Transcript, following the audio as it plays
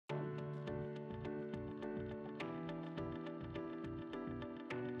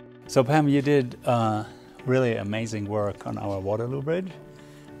So Pam, you did really amazing work on our Waterloo Bridge,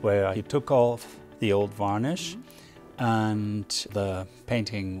 where you took off the old varnish and the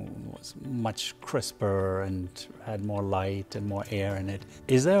painting was much crisper and had more light and more air in it.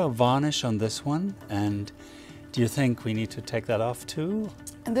 Is there a varnish on this one? And do you think we need to take that off too?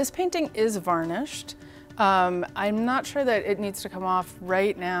 This painting is varnished. I'm not sure that it needs to come off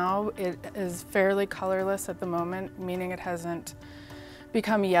right now. It is fairly colorless at the moment, meaning it hasn't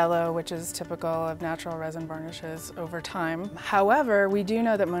become yellow, which is typical of natural resin varnishes over time. However, we do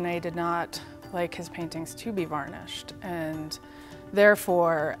know that Monet did not like his paintings to be varnished, and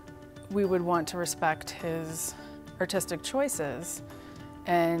therefore we would want to respect his artistic choices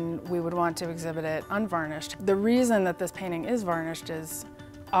and we would want to exhibit it unvarnished. The reason that this painting is varnished is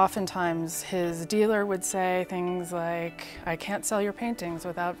oftentimes his dealer would say things like, "I can't sell your paintings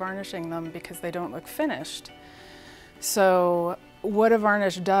without varnishing them because they don't look finished." So what a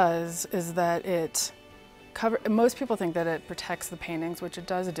varnish does is that most people think that it protects the paintings, which it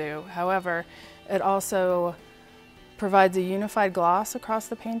does do. However, it also provides a unified gloss across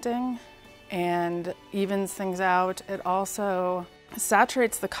the painting and evens things out. It also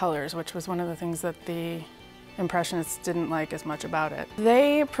saturates the colors, which was one of the things that the Impressionists didn't like as much about it.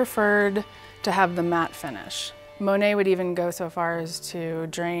 They preferred to have the matte finish. Monet would even go so far as to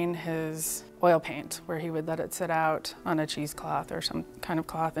drain his oil paint, where he would let it sit out on a cheesecloth or some kind of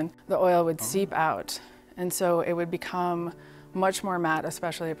cloth, and the oil would seep out. And so it would become much more matte,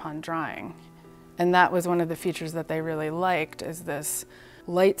 especially upon drying. And that was one of the features that they really liked, is this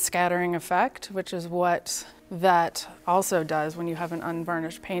light scattering effect, which is what that also does when you have an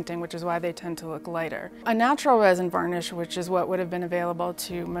unvarnished painting, which is why they tend to look lighter. A natural resin varnish, which is what would have been available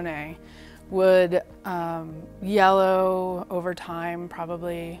to Monet, would yellow over time,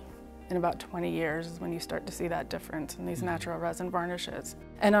 probably in about 20 years is when you start to see that difference in these natural resin varnishes.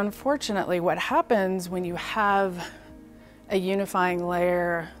 And unfortunately, what happens when you have a unifying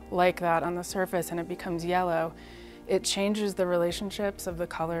layer like that on the surface and it becomes yellow, it changes the relationships of the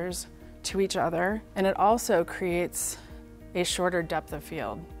colors to each other, and it also creates a shorter depth of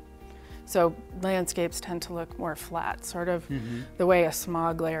field. So landscapes tend to look more flat, sort of the way a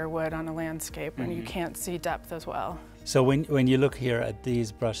smog layer would on a landscape when you can't see depth as well. So when you look here at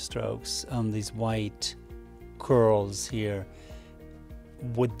these brush strokes, these white curls here,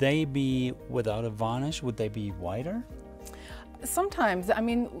 would they be without a varnish? Would they be whiter? Sometimes. I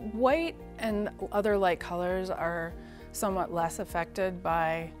mean, white and other light colors are somewhat less affected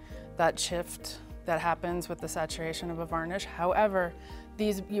by that shift that happens with the saturation of a varnish. However,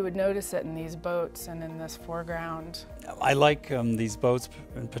 you would notice it in these boats and in this foreground. I like these boats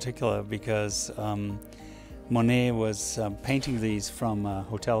in particular because Monet was painting these from a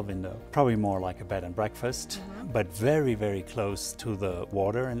hotel window, probably more like a bed and breakfast, but very, very close to the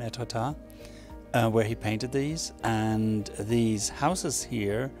water in Etretat, where he painted these. And these houses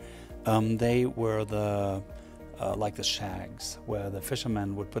here, they were like the shags, where the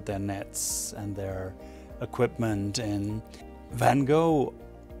fishermen would put their nets and their equipment in. Van Gogh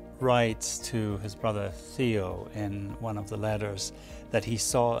writes to his brother Theo in one of the letters that he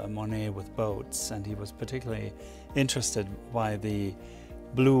saw a Monet with boats, and he was particularly interested by the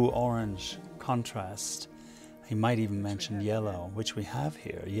blue-orange contrast. He might even mention yellow, which we have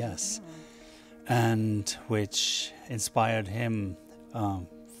here, yes, and which inspired him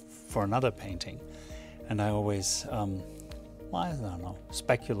for another painting. And I always, I don't know,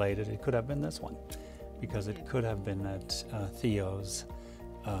 speculated it could have been this one, because it could have been at Theo's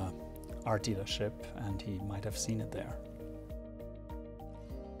art dealership, and he might have seen it there.